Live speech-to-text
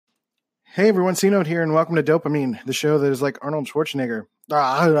Hey everyone, C-Note here, and welcome to Dopamine, the show that is like Arnold Schwarzenegger.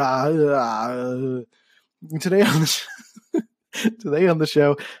 Today on the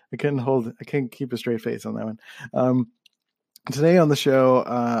show, I can't keep a straight face on that one. Today on the show,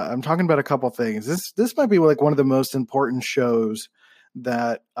 I'm talking about a couple things. This might be like one of the most important shows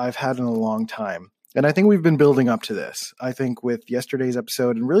that I've had in a long time. And I think we've been building up to this. I think with yesterday's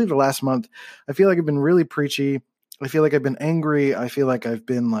episode and really the last month, I feel like I've been really preachy. I feel like I've been angry. I feel like I've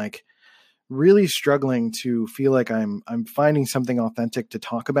been like really struggling to feel like I'm finding something authentic to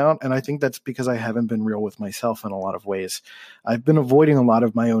talk about. And I think that's because I haven't been real with myself in a lot of ways. I've been avoiding a lot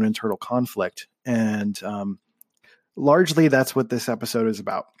of my own internal conflict. And largely that's what this episode is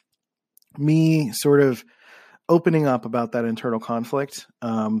about. Me sort of opening up about that internal conflict,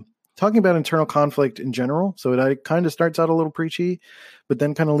 talking about internal conflict in general. So it kind of starts out a little preachy, but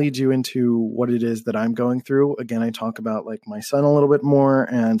then kind of leads you into what it is that I'm going through. Again, I talk about like my son a little bit more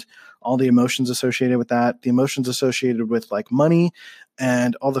and all the emotions associated with that, the emotions associated with like money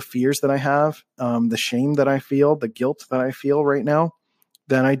and all the fears that I have, the shame that I feel, the guilt that I feel right now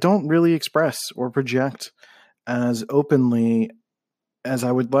that I don't really express or project as openly as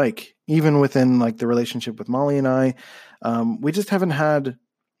I would like, even within like the relationship with Molly and I.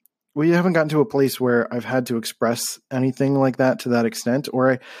 We haven't gotten to a place where I've had to express anything like that to that extent,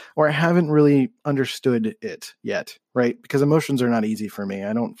 or I haven't really understood it yet, right? Because emotions are not easy for me.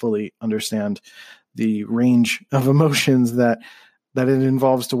 I don't fully understand the range of emotions that it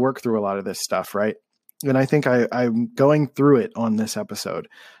involves to work through a lot of this stuff, right? And I think I'm going through it on this episode.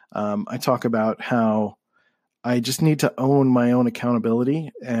 I talk about how I just need to own my own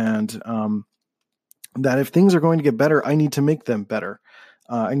accountability, and that if things are going to get better, I need to make them better.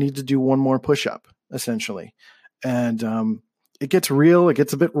 I need to do one more push-up, essentially. And it gets real. It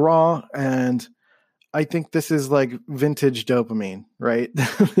gets a bit raw. And I think this is like vintage dopamine, right?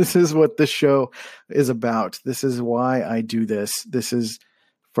 This is what this show is about. This is why I do this. This is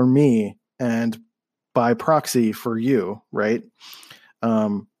for me and by proxy for you, right?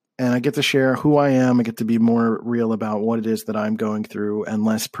 And I get to share who I am. I get to be more real about what it is that I'm going through and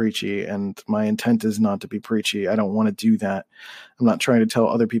less preachy. And my intent is not to be preachy. I don't want to do that. I'm not trying to tell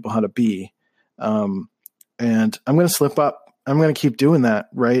other people how to be. And I'm going to slip up. I'm going to keep doing that,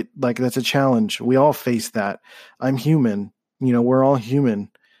 right? Like that's a challenge. We all face that. I'm human. You know, we're all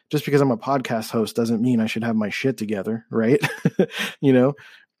human. Just because I'm a podcast host doesn't mean I should have my shit together, right? You know?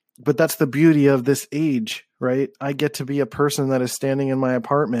 But that's the beauty of this age, right? I get to be a person that is standing in my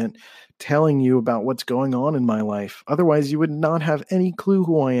apartment telling you about what's going on in my life. Otherwise, you would not have any clue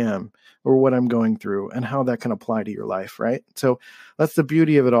who I am or what I'm going through and how that can apply to your life, right? So that's the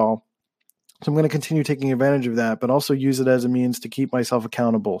beauty of it all. So I'm going to continue taking advantage of that, but also use it as a means to keep myself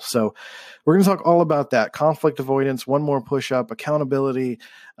accountable. So we're going to talk all about that. Conflict avoidance, one more push-up, accountability,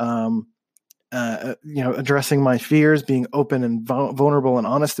 addressing my fears, being open and vulnerable and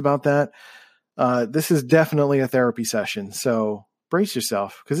honest about that. This is definitely a therapy session. So brace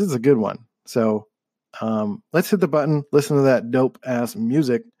yourself because it's a good one. So let's hit the button, listen to that dope ass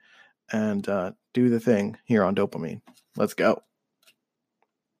music, and do the thing here on Dopamine. Let's go.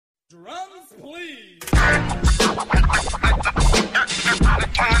 Drums, please.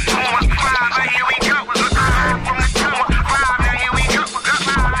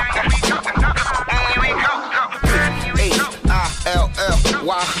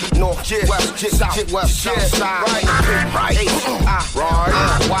 North, west, south, west, side, right,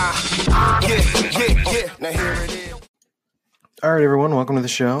 yeah. Now here it is. All right, everyone, welcome to the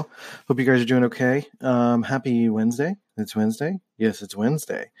show. Hope you guys are doing okay. Happy Wednesday. It's Wednesday. Yes, it's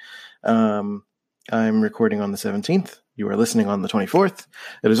Wednesday. I'm recording on the 17th. You are listening on the 24th.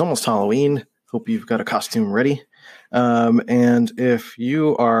 It is almost Halloween. Hope you've got a costume ready. And if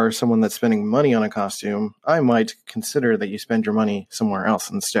you are someone that's spending money on a costume, I might consider that you spend your money somewhere else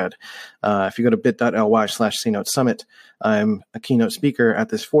instead. If you go to bit.ly/CNote Summit, I'm a keynote speaker at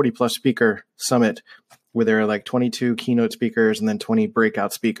this 40-plus speaker summit where there are like 22 keynote speakers and then 20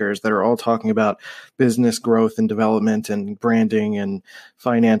 breakout speakers that are all talking about business growth and development and branding and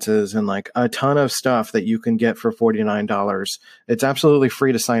finances and like a ton of stuff that you can get for $49. It's absolutely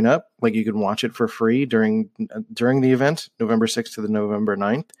free to sign up. Like you can watch it for free during the event, November 6th to the November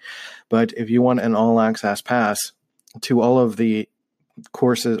 9th. But if you want an all access pass to all of the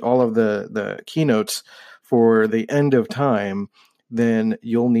courses, all of the keynotes for the end of time, then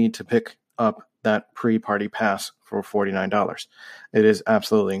you'll need to pick up that pre-party pass for $49. It is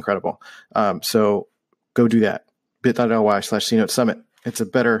absolutely incredible. So go do that. bit.ly/CNote Summit. It's a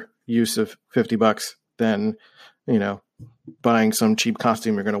better use of $50 than, buying some cheap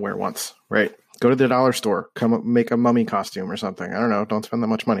costume you're going to wear once, right? Go to the dollar store, come up, make a mummy costume or something. I don't know. Don't spend that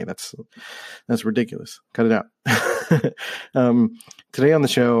much money. That's ridiculous. Cut it out. Today on the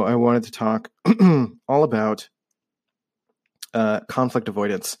show, I wanted to talk all about conflict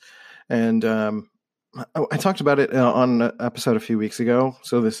avoidance. And I talked about it on an episode a few weeks ago.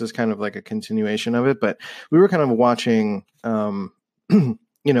 So this is kind of like a continuation of it. But we were kind of watching,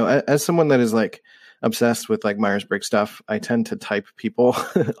 as someone that is like obsessed with like Myers-Briggs stuff, I tend to type people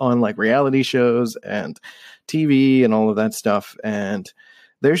on like reality shows and TV and all of that stuff. And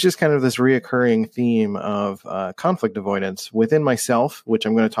there's just kind of this reoccurring theme of conflict avoidance within myself, which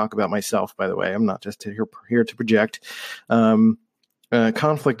I'm going to talk about myself, by the way. I'm not just here to project.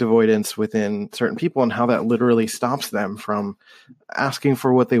 Conflict avoidance within certain people and how that literally stops them from asking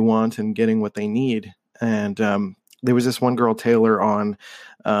for what they want and getting what they need. And there was this one girl, Taylor, on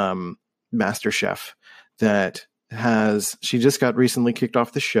MasterChef that she just got recently kicked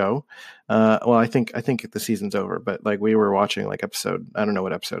off the show. Well, I think the season's over, but like we were watching like episode, I don't know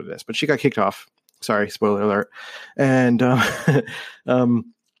what episode it is, but she got kicked off. Sorry, spoiler alert. And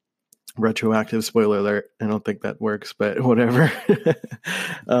retroactive spoiler alert. I don't think that works, but whatever.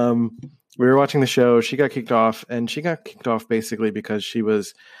 We were watching the show. She got kicked off, and she got kicked off basically because she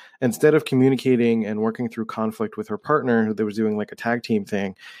was, instead of communicating and working through conflict with her partner that was doing like a tag team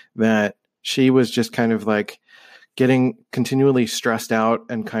thing, that she was just kind of like getting continually stressed out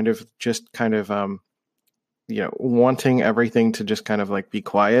and wanting everything to just kind of like be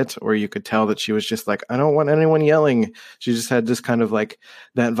quiet, or you could tell that she was just like, I don't want anyone yelling. She just had this kind of like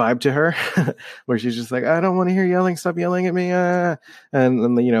that vibe to her where she's just like, I don't want to hear yelling. Stop yelling at me. And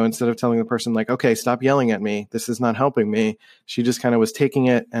then, instead of telling the person like, okay, stop yelling at me, this is not helping me, she just kind of was taking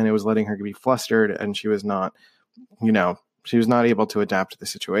it and it was letting her be flustered, and she was not, she was not able to adapt to the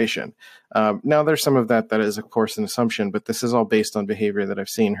situation. Now, there's some of that is, of course, an assumption, but this is all based on behavior that I've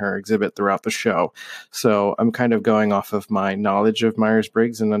seen her exhibit throughout the show. So I'm kind of going off of my knowledge of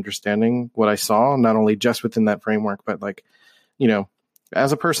Myers-Briggs and understanding what I saw, not only just within that framework, but like,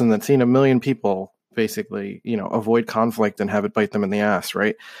 as a person that's seen a million people basically, avoid conflict and have it bite them in the ass,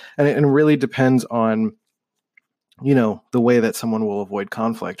 right? And it really depends on, the way that someone will avoid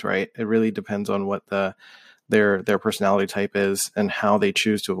conflict, right? It really depends on what their personality type is and how they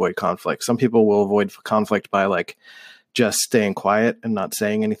choose to avoid conflict. Some people will avoid conflict by like just staying quiet and not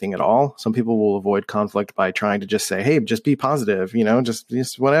saying anything at all. Some people will avoid conflict by trying to just say, hey, just be positive,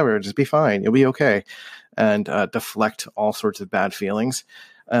 just whatever, just be fine. You'll be okay. And deflect all sorts of bad feelings.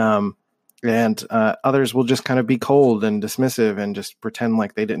 And others will just kind of be cold and dismissive and just pretend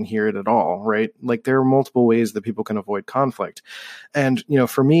like they didn't hear it at all, right? Like there are multiple ways that people can avoid conflict. And,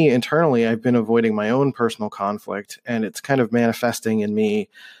 for me internally, I've been avoiding my own personal conflict, and it's kind of manifesting in me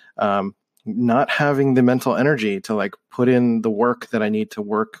not having the mental energy to like put in the work that I need to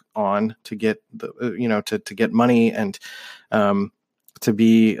work on to get to get money and to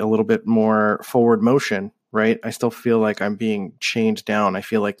be a little bit more forward motion. Right. I still feel like I'm being chained down. I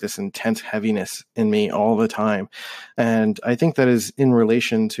feel like this intense heaviness in me all the time. And I think that is in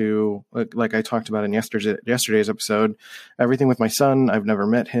relation to, like I talked about in yesterday's episode, everything with my son. I've never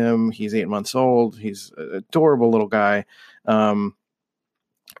met him. He's 8 months old. He's an adorable little guy.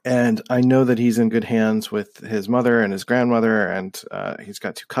 And I know that he's in good hands with his mother and his grandmother, and he's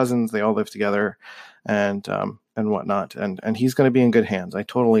got 2 cousins. They all live together and whatnot. And he's going to be in good hands. I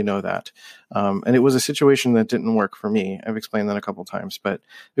totally know that. And it was a situation that didn't work for me. I've explained that a couple times, but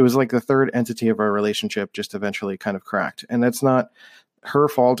it was like the third entity of our relationship just eventually kind of cracked. And that's not her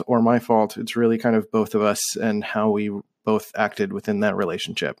fault or my fault. It's really kind of both of us and how we both acted within that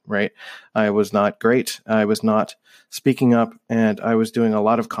relationship, right? I was not great. I was not speaking up, and I was doing a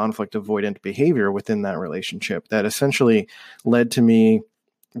lot of conflict avoidant behavior within that relationship that essentially led to me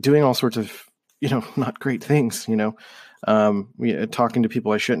doing all sorts of, not great things, talking to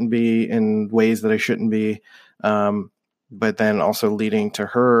people I shouldn't be in ways that I shouldn't be. But then also leading to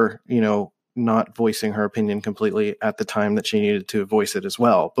her, not voicing her opinion completely at the time that she needed to voice it as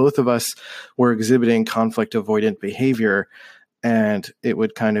well. Both of us were exhibiting conflict avoidant behavior, and it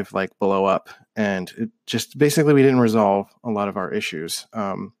would kind of like blow up. And it just basically, we didn't resolve a lot of our issues.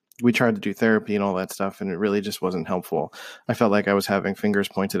 We tried to do therapy and all that stuff, and it really just wasn't helpful. I felt like I was having fingers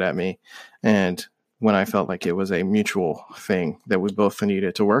pointed at me, and when I felt like it was a mutual thing that we both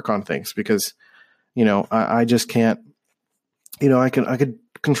needed to work on things, because, I just can't, I could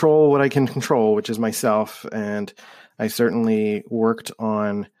control what I can control, which is myself. And I certainly worked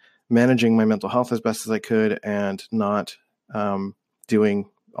on managing my mental health as best as I could and not doing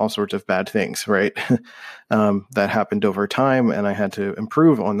all sorts of bad things, right? That happened over time, and I had to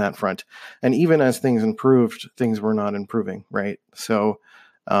improve on that front. And even as things improved, things were not improving, right? So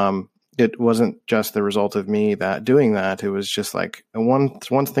it wasn't just the result of me that doing that. It was just like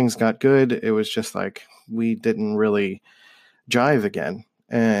once things got good, it was just like we didn't really jive again.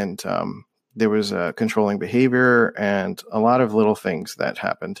 And there was a controlling behavior and a lot of little things that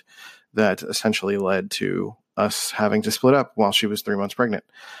happened that essentially led to us having to split up while she was 3 months pregnant.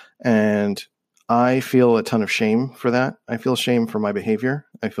 And I feel a ton of shame for that. I feel shame for my behavior.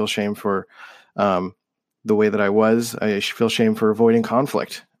 I feel shame for the way that I was. I feel shame for avoiding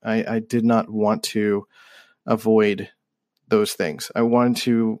conflict. I did not want to avoid those things. I wanted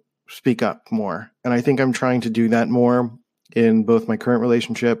to speak up more. And I think I'm trying to do that more in both my current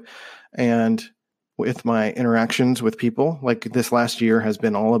relationship and with my interactions with people. Like this last year has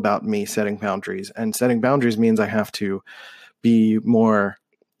been all about me setting boundaries, and setting boundaries means I have to be more,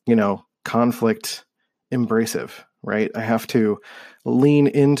 conflict embracive, right? I have to lean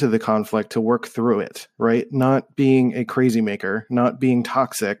into the conflict to work through it, right? Not being a crazy maker, not being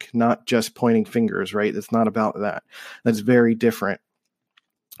toxic, not just pointing fingers, right? It's not about that. That's very different.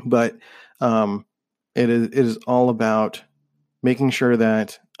 But it is all about making sure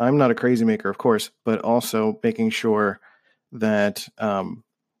that I'm not a crazy maker, of course, but also making sure that,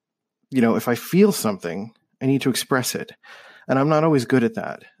 if I feel something, I need to express it. And I'm not always good at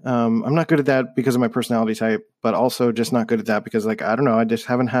that. I'm not good at that because of my personality type, but also just not good at that because, I don't know, I just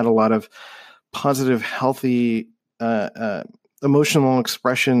haven't had a lot of positive, healthy, emotional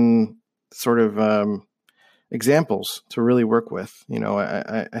expression sort of examples to really work with.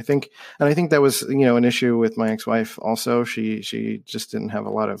 I think that was, an issue with my ex-wife also. She just didn't have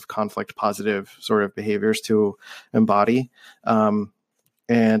a lot of conflict positive sort of behaviors to embody.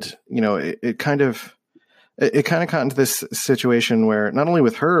 It kind of got into this situation where not only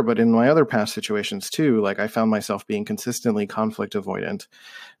with her, but in my other past situations too, like I found myself being consistently conflict avoidant.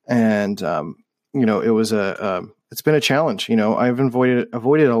 And, it was it's been a challenge. I've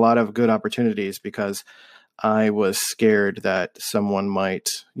avoided a lot of good opportunities because I was scared that someone might,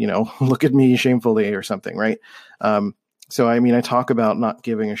 look at me shamefully or something. Right. So, I talk about not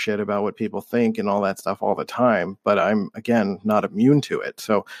giving a shit about what people think and all that stuff all the time, but I'm, again, not immune to it.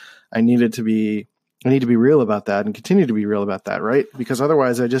 So I need to be real about that and continue to be real about that. Right. Because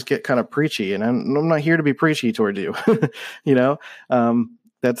otherwise I just get kind of preachy, and I'm not here to be preachy toward you.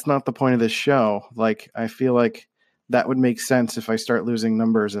 That's not the point of this show. Like, I feel like that would make sense if I start losing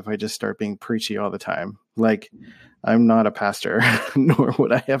numbers, if I just start being preachy all the time. Like, I'm not a pastor, nor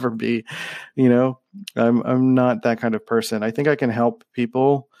would I ever be. I'm not that kind of person. I think I can help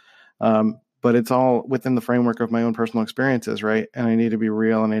people, but it's all within the framework of my own personal experiences, right? And I need to be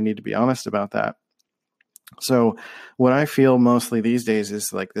real and I need to be honest about that. So what I feel mostly these days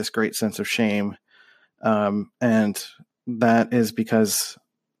is like this great sense of shame, and that is because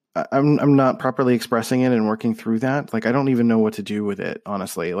I'm not properly expressing it and working through that. Like, I don't even know what to do with it,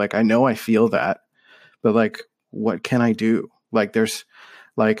 honestly. Like, I know I feel that, but like, what can I do? Like,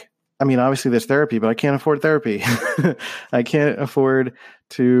 obviously there's therapy, but I can't afford therapy. I can't afford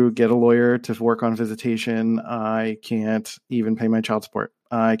to get a lawyer to work on visitation. I can't even pay my child support.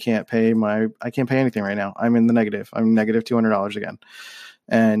 I can't pay anything right now. I'm in the negative. I'm negative $200 again.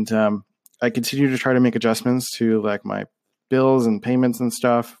 And I continue to try to make adjustments to like my bills and payments and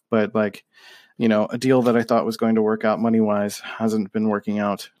stuff, but like, a deal that I thought was going to work out money wise hasn't been working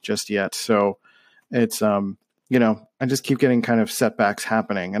out just yet. So it's, I just keep getting kind of setbacks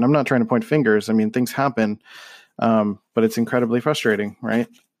happening, and I'm not trying to point fingers. I mean, things happen, but it's incredibly frustrating. Right.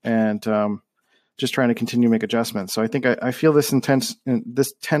 And, just trying to continue to make adjustments. So I think I feel this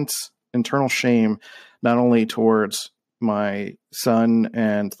tense internal shame, not only towards my son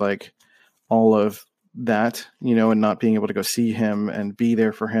and like all of that, and not being able to go see him and be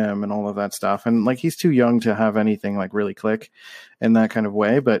there for him and all of that stuff. And like, he's too young to have anything like really click in that kind of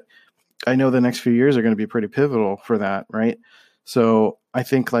way. But I know the next few years are going to be pretty pivotal for that. Right. So I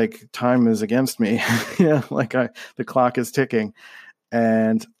think like time is against me. The clock is ticking.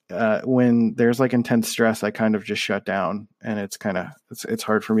 And when there's like intense stress, I kind of just shut down, and it's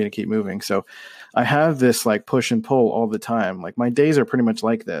hard for me to keep moving. So I have this like push and pull all the time. Like, my days are pretty much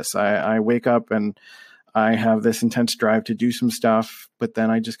like this. I wake up and I have this intense drive to do some stuff, but then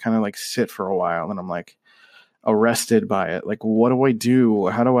I just kind of like sit for a while and I'm like arrested by it. Like, what do I do?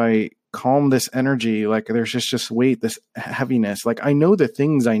 How do I calm this energy? Like, there's just weight, this heaviness. Like, I know the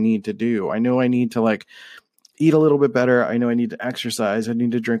things I need to do. I know I need to like eat a little bit better. I know I need to exercise. I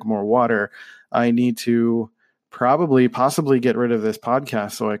need to drink more water. I need to possibly get rid of this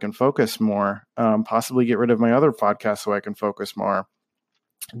podcast so I can focus more. Possibly get rid of my other podcast so I can focus more.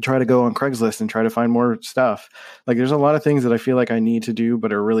 And try to go on Craigslist and try to find more stuff. Like, there's a lot of things that I feel like I need to do,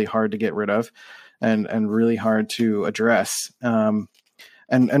 but are really hard to get rid of and really hard to address.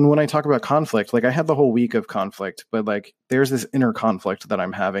 And when I talk about conflict, like I had the whole week of conflict, but like there's this inner conflict that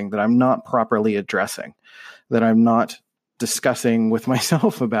I'm having that I'm not properly addressing, that I'm not discussing with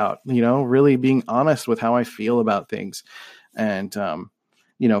myself about, really being honest with how I feel about things, and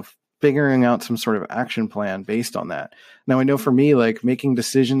figuring out some sort of action plan based on that. Now, I know for me, like making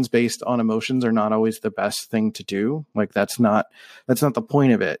decisions based on emotions are not always the best thing to do. Like that's not the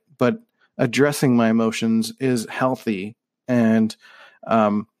point of it, but addressing my emotions is healthy, and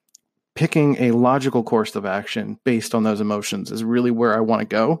picking a logical course of action based on those emotions is really where I want to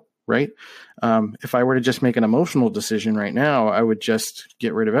go. Right. If I were to just make an emotional decision right now, I would just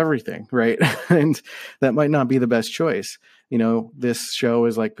get rid of everything. Right. And that might not be the best choice. This show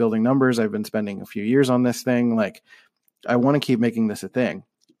is like building numbers. I've been spending a few years on this thing. Like I want to keep making this a thing.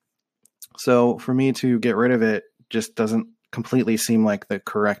 So for me to get rid of it just doesn't completely seem like the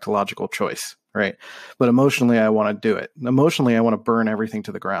correct logical choice. Right. But emotionally, I want to do it. Emotionally, I want to burn everything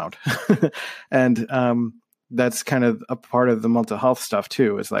to the ground. And, that's kind of a part of the mental health stuff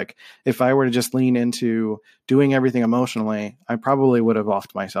too, is like, if I were to just lean into doing everything emotionally, I probably would have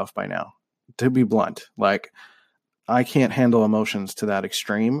offed myself by now, to be blunt. Like I can't handle emotions to that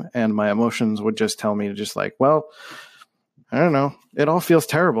extreme. And my emotions would just tell me to just like, well, I don't know. It all feels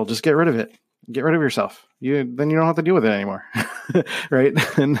terrible. Just get rid of it. Get rid of yourself. Then you don't have to deal with it anymore. Right.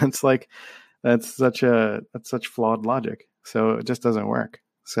 And that's such flawed logic. So it just doesn't work.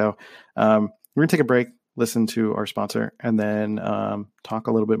 So we're going to take a break, listen to our sponsor, and then talk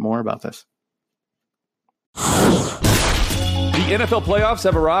a little bit more about this. The NFL playoffs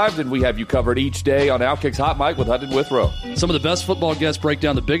have arrived, and we have you covered each day on Outkick's Hot Mic with Hutton Withrow. Some of the best football guests break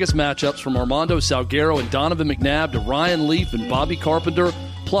down the biggest matchups, from Armando Salguero and Donovan McNabb to Ryan Leaf and Bobby Carpenter,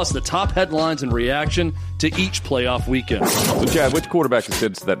 plus the top headlines and reaction to each playoff weekend. So, Chad, which quarterback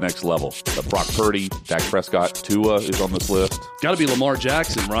ascends to that next level? Brock Purdy, Dak Prescott, Tua is on this list. Got to be Lamar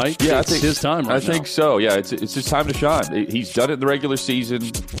Jackson, right? Yeah, it's his time right now. I think so. Yeah, it's his time to shine. He's done it in the regular season.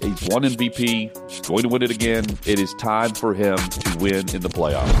 He's won MVP. He's going to win it again. It is time for him to win in the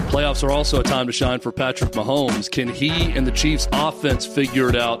playoffs. Playoffs are also a time to shine for Patrick Mahomes. Can he and the Chiefs offense figure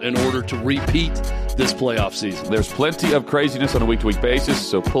it out in order to repeat this playoff season? There's plenty of craziness on a week-to-week basis,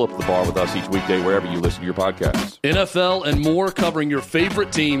 so pull up the bar with us each weekday wherever you listen to your podcasts. NFL and more, covering your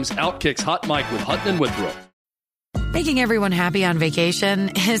favorite teams. Outkick's Hot Mic with Hutton and Withrow. Making everyone happy on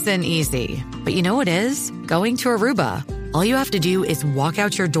vacation isn't easy, but you know what is? Going to Aruba. All you have to do is walk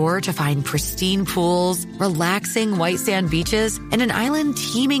out your door to find pristine pools, relaxing white sand beaches, and an island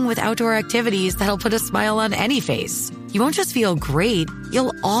teeming with outdoor activities that'll put a smile on any face. You won't just feel great,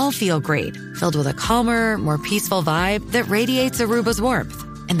 you'll all feel great, filled with a calmer, more peaceful vibe that radiates Aruba's warmth.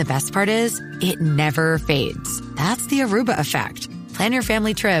 And the best part is, it never fades. That's the Aruba effect. Plan your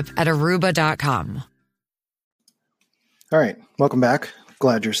family trip at Aruba.com. All right. Welcome back.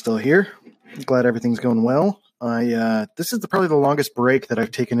 Glad you're still here. Glad everything's going well. This is probably the longest break that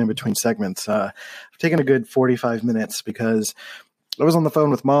I've taken in between segments. I've taken a good 45 minutes because I was on the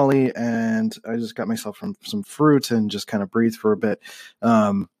phone with Molly and I just got myself some fruit and just kind of breathed for a bit.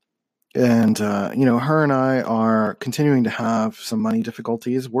 Her and I are continuing to have some money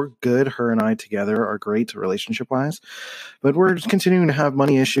difficulties. We're good. Her and I together are great relationship-wise, but we're just continuing to have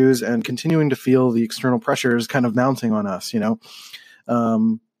money issues and continuing to feel the external pressures kind of mounting on us,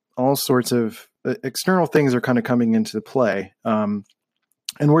 all sorts of external things are kind of coming into play.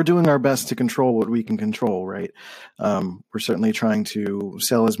 And we're doing our best to control what we can control, right? We're certainly trying to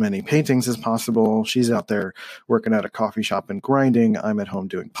sell as many paintings as possible. She's out there working at a coffee shop and grinding. I'm at home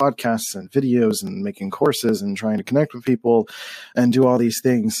doing podcasts and videos and making courses and trying to connect with people and do all these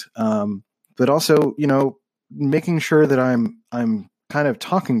things. But also, making sure that I'm kind of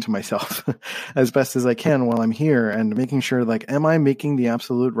talking to myself as best as I can while I'm here and making sure, like, am I making the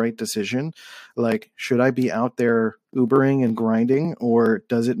absolute right decision? Like, should I be out there Ubering and grinding, or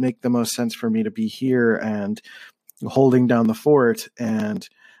does it make the most sense for me to be here and holding down the fort and,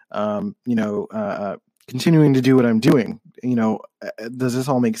 continuing to do what I'm doing? Does this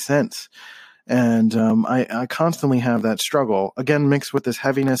all make sense? And I constantly have that struggle, again, mixed with this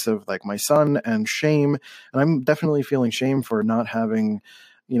heaviness of like my son and shame. And I'm definitely feeling shame for not having,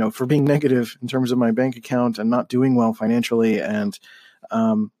 for being negative in terms of my bank account and not doing well financially. And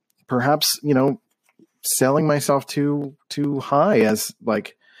perhaps, selling myself too high as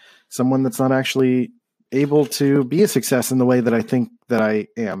like someone that's not actually able to be a success in the way that I think that I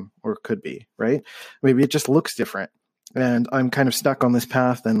am or could be, right? Maybe it just looks different. And I'm kind of stuck on this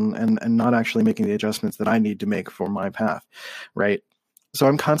path and not actually making the adjustments that I need to make for my path, right? So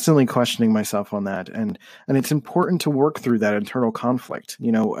I'm constantly questioning myself on that. And it's important to work through that internal conflict.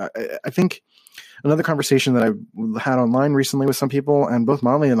 I think Another conversation that I had online recently with some people, and both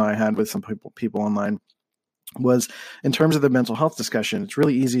Molly and I had with some people online, was in terms of the mental health discussion. It's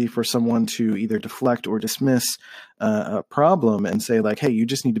really easy for someone to either deflect or dismiss a problem and say like, hey, you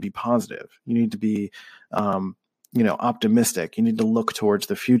just need to be positive. You need to be, optimistic. You need to look towards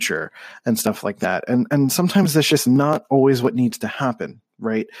the future and stuff like that. And sometimes that's just not always what needs to happen,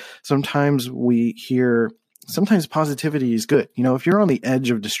 right? Sometimes sometimes positivity is good. If you're on the edge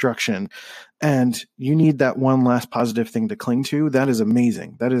of destruction and you need that one last positive thing to cling to, that is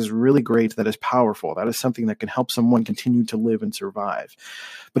amazing. That is really great. That is powerful. That is something that can help someone continue to live and survive.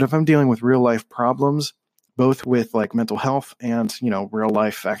 But if I'm dealing with real life problems, both with like mental health and, real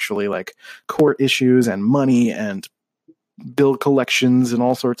life, actually like court issues and money and bill collections and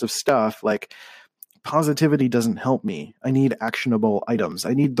all sorts of stuff, like positivity doesn't help me. I need actionable items.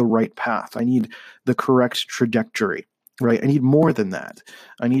 I need the right path. I need the correct trajectory, right? I need more than that.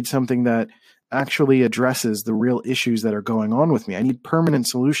 I need something that actually addresses the real issues that are going on with me. I need permanent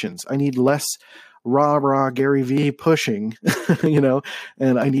solutions. I need less rah Gary V pushing,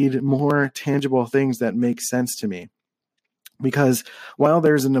 and I need more tangible things that make sense to me. Because while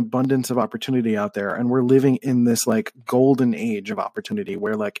there's an abundance of opportunity out there, and we're living in this like golden age of opportunity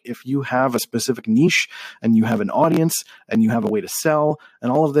where like if you have a specific niche and you have an audience and you have a way to sell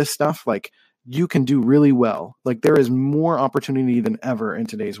and all of this stuff, like you can do really well. Like there is more opportunity than ever in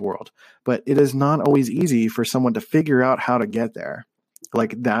today's world, but it is not always easy for someone to figure out how to get there.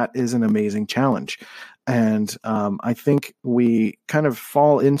 Like that is an amazing challenge. And I think we kind of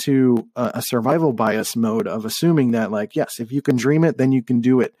fall into a survival bias mode of assuming that like, yes, if you can dream it, then you can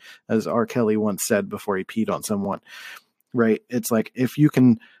do it, as R. Kelly once said before he peed on someone, right? It's like, if you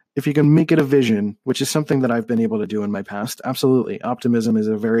can make it a vision, which is something that I've been able to do in my past, absolutely. Optimism is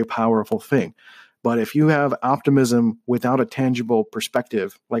a very powerful thing. But if you have optimism without a tangible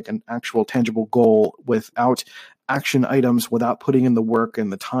perspective, like an actual tangible goal, without action items, without putting in the work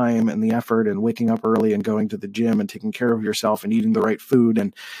and the time and the effort and waking up early and going to the gym and taking care of yourself and eating the right food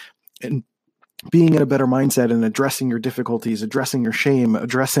and being in a better mindset and addressing your difficulties, addressing your shame,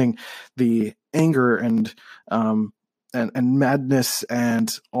 addressing the anger and madness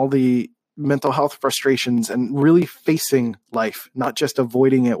and all the mental health frustrations, and really facing life, not just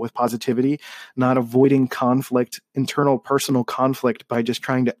avoiding it with positivity, not avoiding conflict, internal personal conflict by just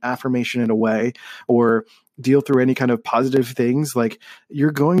trying to affirmation it away or deal through any kind of positive things. Like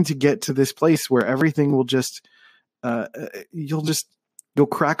you're going to get to this place where everything will just, you'll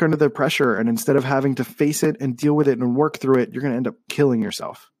crack under the pressure. And instead of having to face it and deal with it and work through it, you're going to end up killing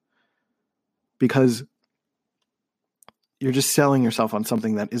yourself because you're just selling yourself on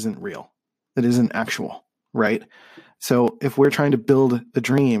something that isn't real. That isn't actual, right? So if we're trying to build a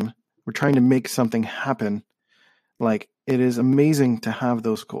dream, we're trying to make something happen, like it is amazing to have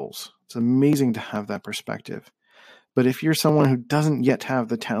those goals. It's amazing to have that perspective. But if you're someone who doesn't yet have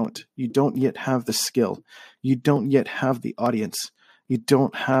the talent, you don't yet have the skill, you don't yet have the audience, you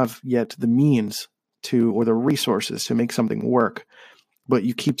don't have yet the means to, or the resources to make something work, but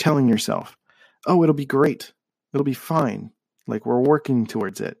you keep telling yourself, oh, it'll be great. It'll be fine. Like we're working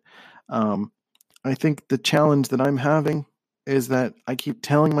towards it. I think the challenge that I'm having is that I keep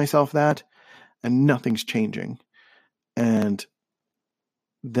telling myself that and nothing's changing. And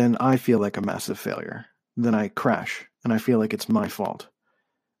then I feel like a massive failure. Then I crash and I feel like it's my fault.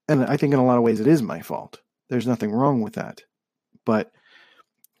 And I think in a lot of ways it is my fault. There's nothing wrong with that. But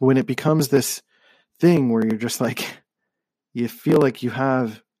when it becomes this thing where you're just like, you feel like you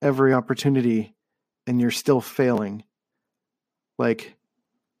have every opportunity and you're still failing, like,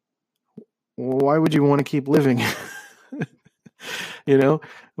 why would you want to keep living? Well,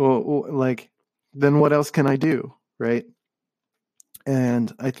 like, then what else can I do? Right.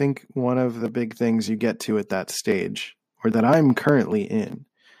 And I think one of the big things you get to at that stage, or that I'm currently in,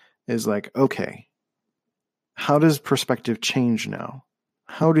 is like, okay, how does perspective change now?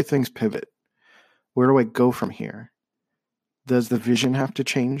 How do things pivot? Where do I go from here? Does the vision have to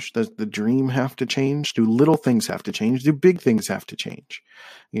change? Does the dream have to change? Do little things have to change? Do big things have to change?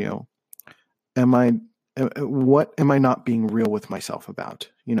 What am I not being real with myself about?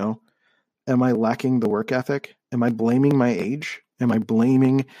 Am I lacking the work ethic? Am I blaming my age? Am I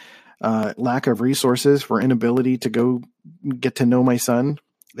blaming lack of resources for inability to go get to know my son?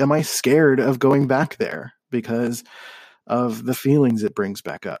 Am I scared of going back there because of the feelings it brings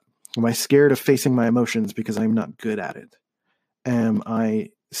back up? Am I scared of facing my emotions because I'm not good at it? Am I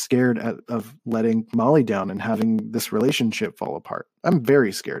scared of letting Molly down and having this relationship fall apart? I'm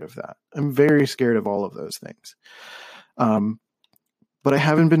very scared of that. I'm very scared of all of those things. But I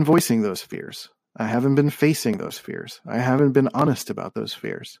haven't been voicing those fears. I haven't been facing those fears. I haven't been honest about those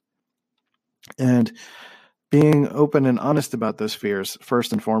fears. And being open and honest about those fears,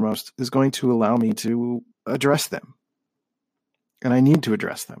 first and foremost, is going to allow me to address them. And I need to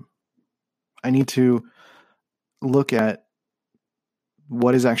address them. I need to look at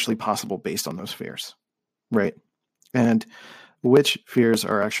what is actually possible based on those fears, right? And which fears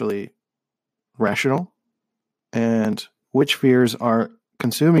are actually rational and which fears are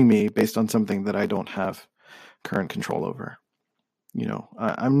consuming me based on something that I don't have current control over. You know,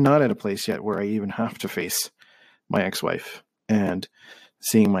 I'm not at a place yet where I even have to face my ex-wife and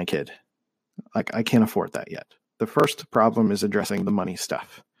seeing my kid. Like, I can't afford that yet. The first problem is addressing the money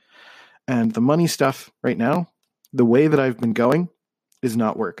stuff. And the money stuff right now, the way that I've been going is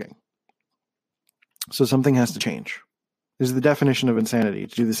not working. So something has to change. This is the definition of insanity,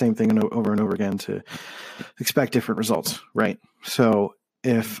 to do the same thing over and over again to expect different results, right? So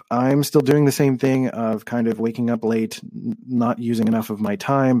if I'm still doing the same thing of kind of waking up late, not using enough of my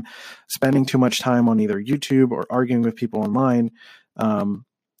time, spending too much time on either YouTube or arguing with people online,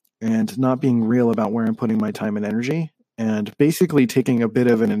 and not being real about where I'm putting my time and energy, and basically taking a bit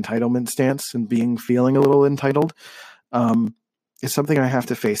of an entitlement stance and feeling a little entitled, is something I have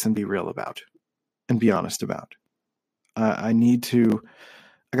to face and be real about and be honest about. I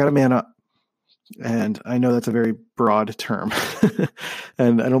got to man up. And I know that's a very broad term.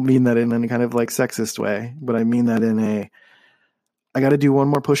 And I don't mean that in any kind of like sexist way, but I mean that I got to do one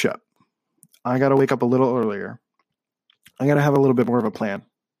more push-up. I got to wake up a little earlier. I got to have a little bit more of a plan.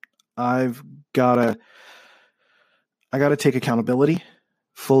 I got to take accountability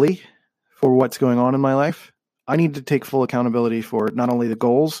fully for what's going on in my life. I need to take full accountability for not only the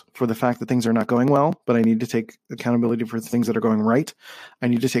goals, for the fact that things are not going well, but I need to take accountability for the things that are going right. I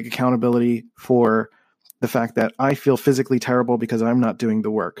need to take accountability for the fact that I feel physically terrible because I'm not doing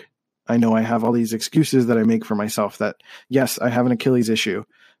the work. I know I have all these excuses that I make for myself that, yes, I have an Achilles issue,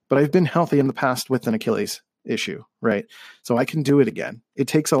 but I've been healthy in the past with an Achilles issue, right? So I can do it again. It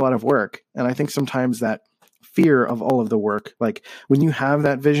takes a lot of work. And I think sometimes that fear of all of the work, like when you have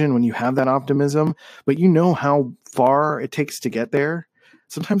that vision, when you have that optimism, but you know how far it takes to get there,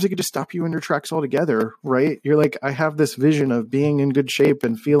 sometimes it could just stop you in your tracks altogether, right? You're like, I have this vision of being in good shape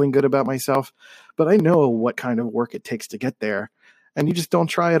and feeling good about myself, but I know what kind of work it takes to get there. And you just don't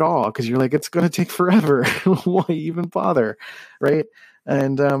try at all because you're like, it's going to take forever. Why even bother? Right.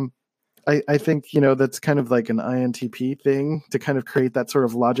 And I think, that's kind of like an INTP thing to kind of create that sort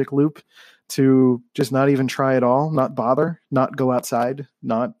of logic loop to just not even try at all, not bother, not go outside,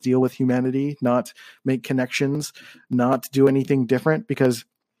 not deal with humanity, not make connections, not do anything different because,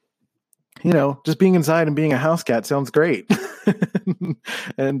 just being inside and being a house cat sounds great.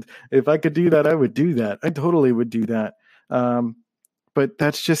 And if I could do that, I would do that. I totally would do that. But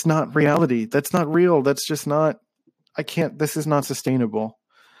that's just not reality. That's not real. That's just not, this is not sustainable.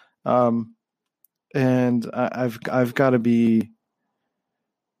 And I've got to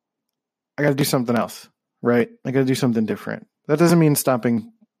I got to do something else, right? I got to do something different. That doesn't mean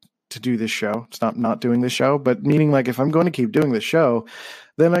stopping to do this show, stop not doing this show, but meaning like if I'm going to keep doing this show,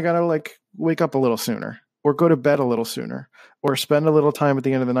 then I got to like wake up a little sooner or go to bed a little sooner or spend a little time at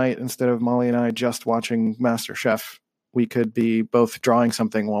the end of the night. Instead of Molly and I just watching MasterChef, we could be both drawing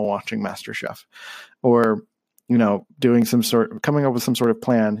something while watching MasterChef or, coming up with some sort of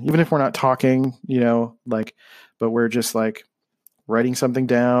plan, even if we're not talking, but we're just like writing something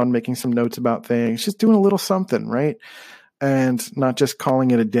down, making some notes about things, just doing a little something, right? And not just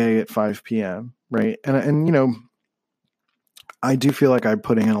calling it a day at 5 p.m., right? And I do feel like I'm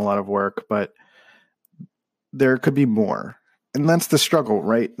putting in a lot of work, but there could be more. And that's the struggle,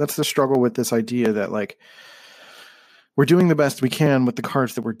 right? That's the struggle with this idea that like we're doing the best we can with the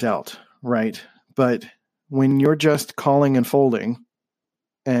cards that we're dealt, right? But when you're just calling and folding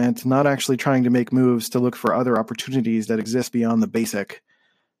and not actually trying to make moves to look for other opportunities that exist beyond the basic,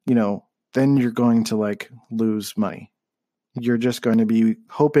 then you're going to like lose money. You're just going to be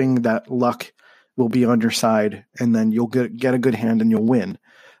hoping that luck will be on your side and then you'll get a good hand and you'll win.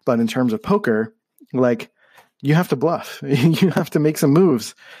 But in terms of poker, like you have to bluff. You have to make some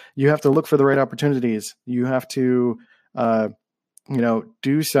moves. You have to look for the right opportunities. You have to,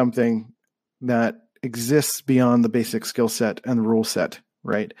 do something that exists beyond the basic skill set and the rule set,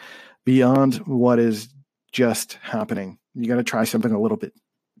 right? Beyond what is just happening. You got to try something a little bit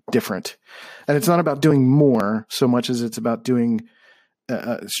different. And it's not about doing more so much as it's about doing,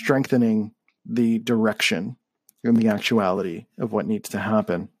 strengthening the direction and the actuality of what needs to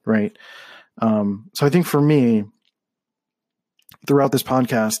happen, right? So I think for me, throughout this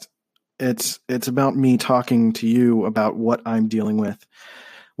podcast, it's about me talking to you about what I'm dealing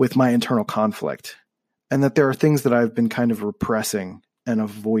with my internal conflict, and that there are things that I've been kind of repressing and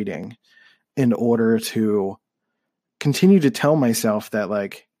avoiding. in order to continue to tell myself that,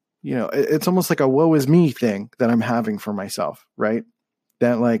 like, you know, it's almost like a woe is me thing that I'm having for myself, right?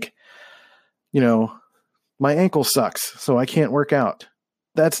 That, like, you know, my ankle sucks, so I can't work out.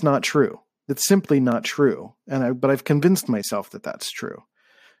 That's not true. It's simply not true. But I've convinced myself that that's true.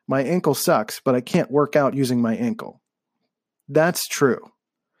 My ankle sucks, but I can't work out using my ankle. That's true.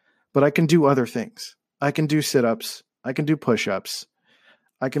 But I can do other things. I can do sit-ups. I can do push-ups.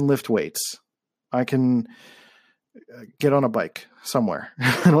 I can lift weights. I can get on a bike somewhere.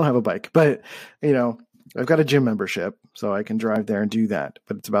 I don't have a bike, but, you know, I've got a gym membership, so I can drive there and do that.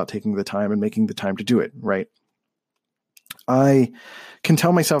 But it's about taking the time and making the time to do it, right? I can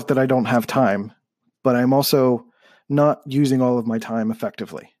tell myself that I don't have time, but I'm also not using all of my time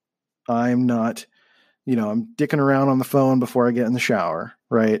effectively. I'm not, you know, I'm dicking around on the phone before I get in the shower,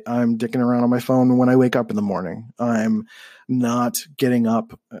 right? I'm dicking around on my phone when I wake up in the morning. I'm not getting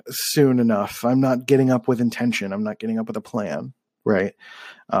up soon enough. I'm not getting up with intention. I'm not getting up with a plan, right?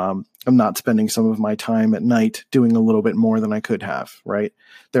 I'm not spending some of my time at night doing a little bit more than I could have, right?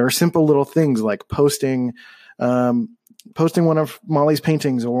 There are simple little things like posting one of Molly's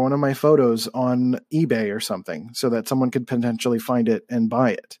paintings or one of my photos on eBay or something so that someone could potentially find it and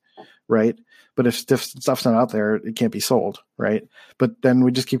buy it, right? But if stuff's not out there, it can't be sold, right? But then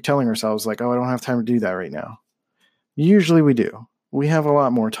we just keep telling ourselves, like, oh, I don't have time to do that right now. Usually we do. We have a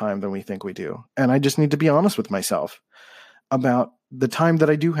lot more time than we think we do. And I just need to be honest with myself about the time that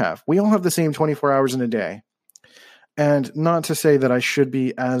I do have. We all have the same 24 hours in a day. And not to say that I should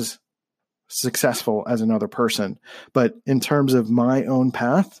be as successful as another person, but in terms of my own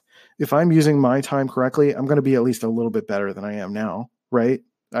path, if I'm using my time correctly, I'm going to be at least a little bit better than I am now, right?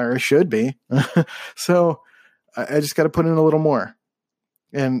 Or I should be. So I just got to put in a little more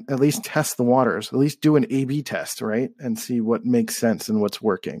and at least test the waters, at least do an A/B test, right? And see what makes sense and what's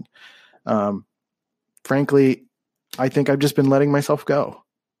working. Frankly, I think I've just been letting myself go,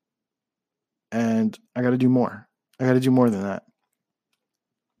 and I got to do more. I got to do more than that.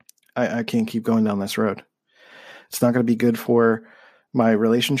 I can't keep going down this road. It's not going to be good for my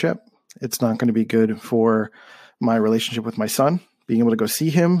relationship. It's not going to be good for my relationship with my son, being able to go see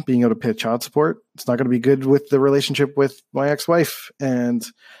him, being able to pay child support. It's not going to be good with the relationship with my ex-wife and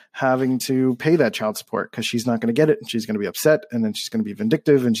having to pay that child support because she's not going to get it. And she's going to be upset, and then she's going to be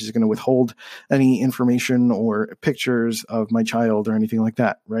vindictive, and she's going to withhold any information or pictures of my child or anything like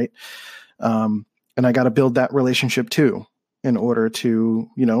that. Right. And I got to build that relationship too, in order to,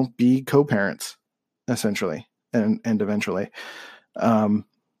 you know, be co-parents essentially and eventually.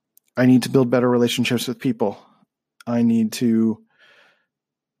 I need to build better relationships with people. I need to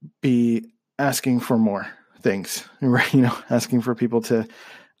be asking for more things, right? You know, asking for people to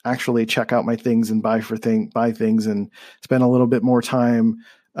actually check out my things and buy things and spend a little bit more time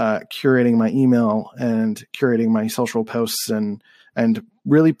curating my email and curating my social posts and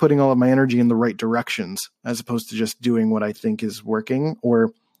really putting all of my energy in the right directions, as opposed to just doing what I think is working,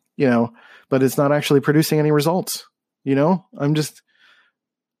 or, you know, but it's not actually producing any results. You know, I'm just,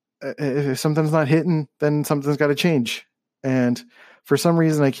 if something's not hitting, then something's got to change. And for some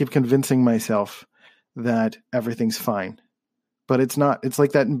reason, I keep convincing myself that everything's fine, but it's not. It's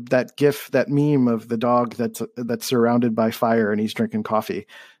like that GIF, that meme of the dog that's surrounded by fire and he's drinking coffee.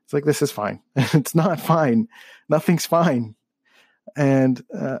 It's like, this is fine. It's not fine. Nothing's fine. And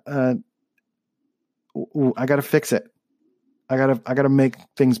I got to fix it. I got to make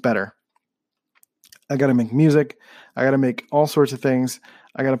things better. I got to make music. I got to make all sorts of things.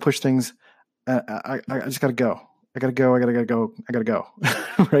 I got to push things. I just got to go. I got to go.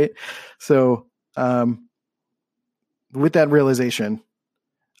 Right. So, with that realization,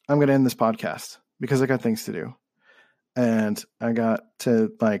 I'm going to end this podcast because I got things to do, and I got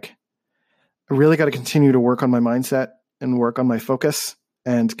to I really got to continue to work on my mindset and work on my focus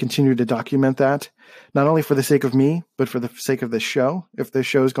and continue to document that, not only for the sake of me, but for the sake of this show. If this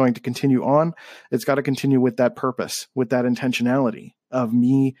show is going to continue on, it's got to continue with that purpose, with that intentionality of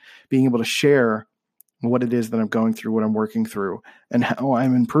me being able to share what it is that I'm going through, what I'm working through, and how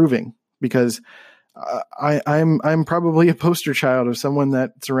I'm improving. Because I'm probably a poster child of someone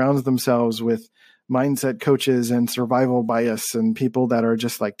that surrounds themselves with mindset coaches and survival bias and people that are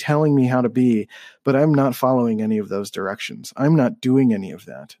just like telling me how to be, but I'm not following any of those directions. I'm not doing any of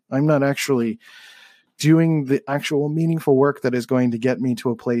that. I'm not actually doing the actual meaningful work that is going to get me to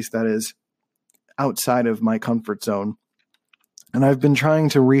a place that is outside of my comfort zone. And I've been trying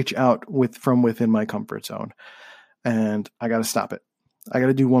to reach out from within my comfort zone, and I got to stop it. I got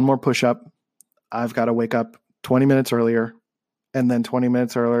to do one more push-up. I've got to wake up 20 minutes earlier, and then 20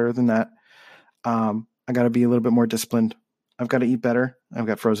 minutes earlier than that. I got to be a little bit more disciplined. I've got to eat better. I've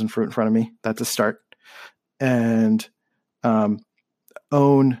got frozen fruit in front of me. That's a start. And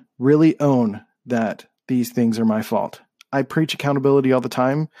really own that these things are my fault. I preach accountability all the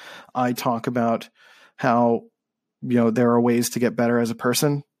time. I talk about how, there are ways to get better as a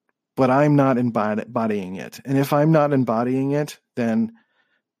person, but I'm not embodying it. And if I'm not embodying it, then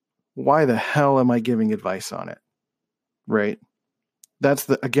why the hell am I giving advice on it? Right? That's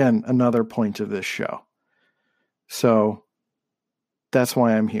again, another point of this show. So that's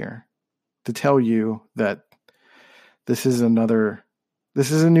why I'm here, to tell you that this is a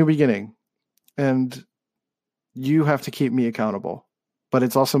new beginning, and you have to keep me accountable, but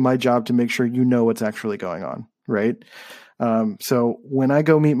it's also my job to make sure you know what's actually going on. Right. So when I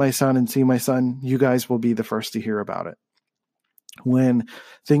go meet my son and see my son, you guys will be the first to hear about it. When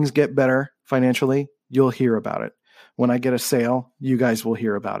things get better financially, you'll hear about it. When I get a sale, you guys will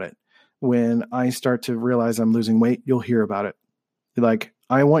hear about it. When I start to realize I'm losing weight, you'll hear about it. Like,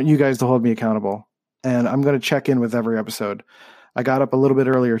 I want you guys to hold me accountable, and I'm going to check in with every episode. I got up a little bit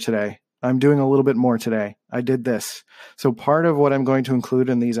earlier today. I'm doing a little bit more today. I did this. So part of what I'm going to include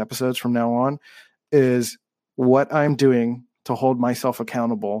in these episodes from now on is what I'm doing to hold myself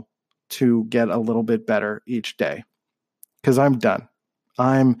accountable to get a little bit better each day. Because I'm done.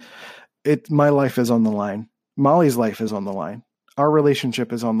 My life is on the line. Molly's life is on the line. Our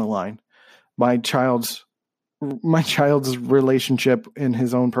relationship is on the line. My child's relationship in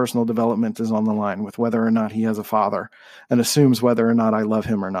his own personal development is on the line with whether or not he has a father, and assumes whether or not I love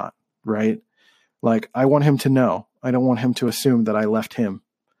him or not. Right? Like, I want him to know. I don't want him to assume that I left him.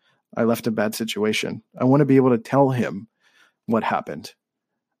 I left a bad situation. I want to be able to tell him what happened.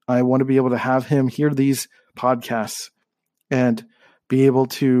 I want to be able to have him hear these podcasts and be able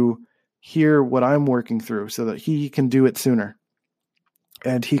to hear what I'm working through so that he can do it sooner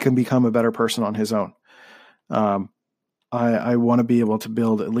and he can become a better person on his own. I want to be able to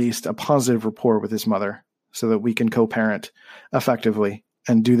build at least a positive rapport with his mother so that we can co-parent effectively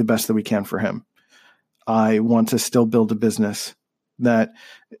and do the best that we can for him. I want to still build a business that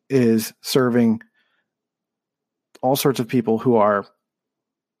is serving all sorts of people who are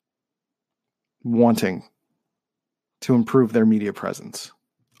wanting to improve their media presence.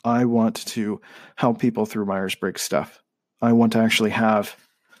 I want to help people through Myers-Briggs stuff. I want to actually have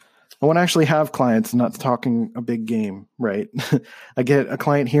clients, not talking a big game, right? I get a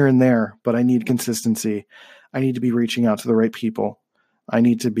client here and there, but I need consistency. I need to be reaching out to the right people. I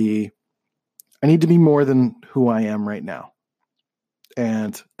need to be more than who I am right now.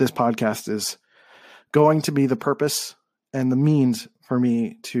 And this podcast is going to be the purpose and the means for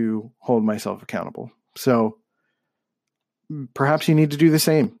me to hold myself accountable. So perhaps you need to do the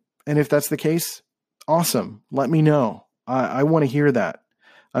same. And if that's the case, awesome. Let me know. I want to hear that.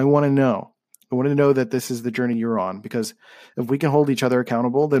 I want to know. I want to know that this is the journey you're on, because if we can hold each other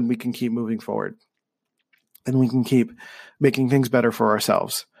accountable, then we can keep moving forward and we can keep making things better for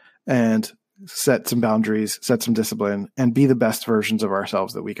ourselves and set some boundaries, set some discipline, and be the best versions of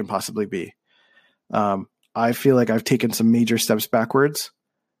ourselves that we can possibly be. I feel like I've taken some major steps backwards,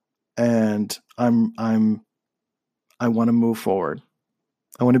 and I want to move forward.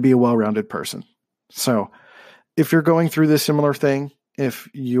 I want to be a well-rounded person. So if you're going through this similar thing, if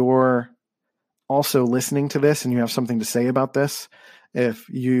you're also listening to this and you have something to say about this, if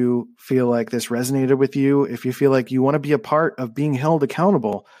you feel like this resonated with you, if you feel like you want to be a part of being held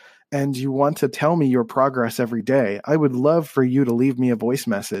accountable and you want to tell me your progress every day, I would love for you to leave me a voice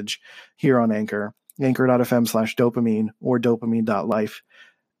message here on Anchor, anchor.fm/dopamine or dopamine.life.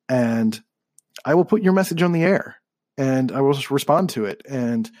 And I will put your message on the air and I will respond to it,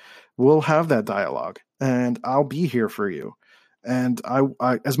 and we'll have that dialogue, and I'll be here for you. And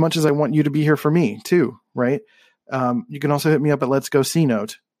I as much as I want you to be here for me too, right? You can also hit me up at Let's Go C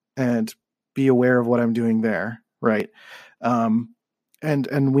Note and be aware of what I'm doing there, right? And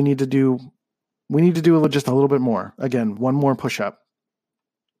we need to do just a little bit more. Again, one more push-up.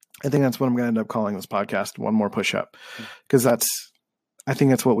 I think that's what I'm going to end up calling this podcast, One More Push-Up, because I think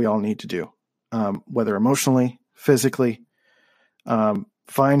that's what we all need to do, whether emotionally, physically,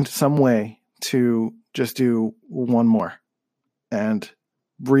 find some way to just do one more and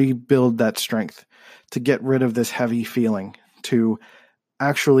rebuild that strength, to get rid of this heavy feeling, to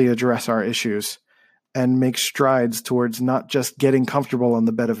actually address our issues and make strides towards not just getting comfortable on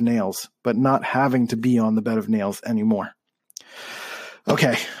the bed of nails, but not having to be on the bed of nails anymore.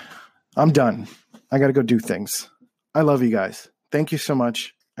 Okay, I'm done. I got to go do things. I love you guys. Thank you so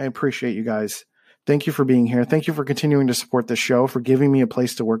much. I appreciate you guys. Thank you for being here. Thank you for continuing to support this show, for giving me a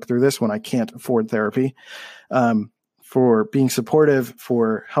place to work through this when I can't afford therapy. for being supportive,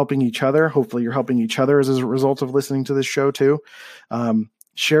 for helping each other. Hopefully you're helping each other as a result of listening to this show too.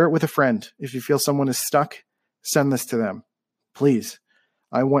 Share it with a friend. If you feel someone is stuck, send this to them, please.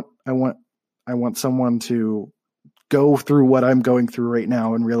 I want someone to go through what I'm going through right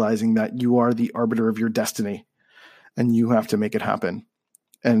now and realizing that you are the arbiter of your destiny and you have to make it happen.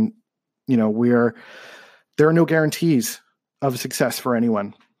 And, there are no guarantees of success for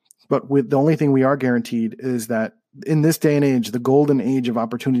anyone, but the only thing we are guaranteed is that in this day and age, the golden age of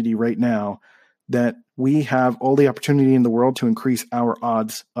opportunity right now, that we have all the opportunity in the world to increase our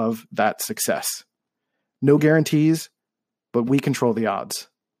odds of that success. No guarantees, but we control the odds.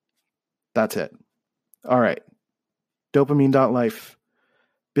 That's it. All right. Dopamine.life,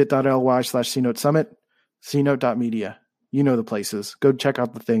 bit.ly/CNote Summit, cnote.media. You know the places. Go check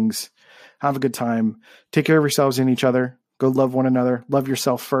out the things. Have a good time. Take care of yourselves and each other. Go love one another. Love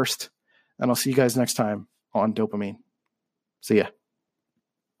yourself first. And I'll see you guys next time on Dopamine. See ya.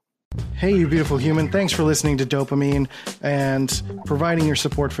 Hey, you beautiful human. Thanks for listening to Dopamine and providing your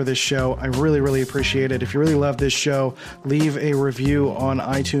support for this show. I really, really appreciate it. If you really love this show, leave a review on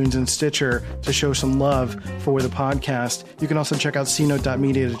iTunes and Stitcher to show some love for the podcast. You can also check out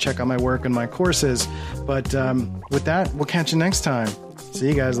cnote.media to check out my work and my courses. But with that, we'll catch you next time. See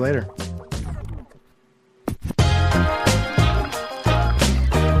you guys later.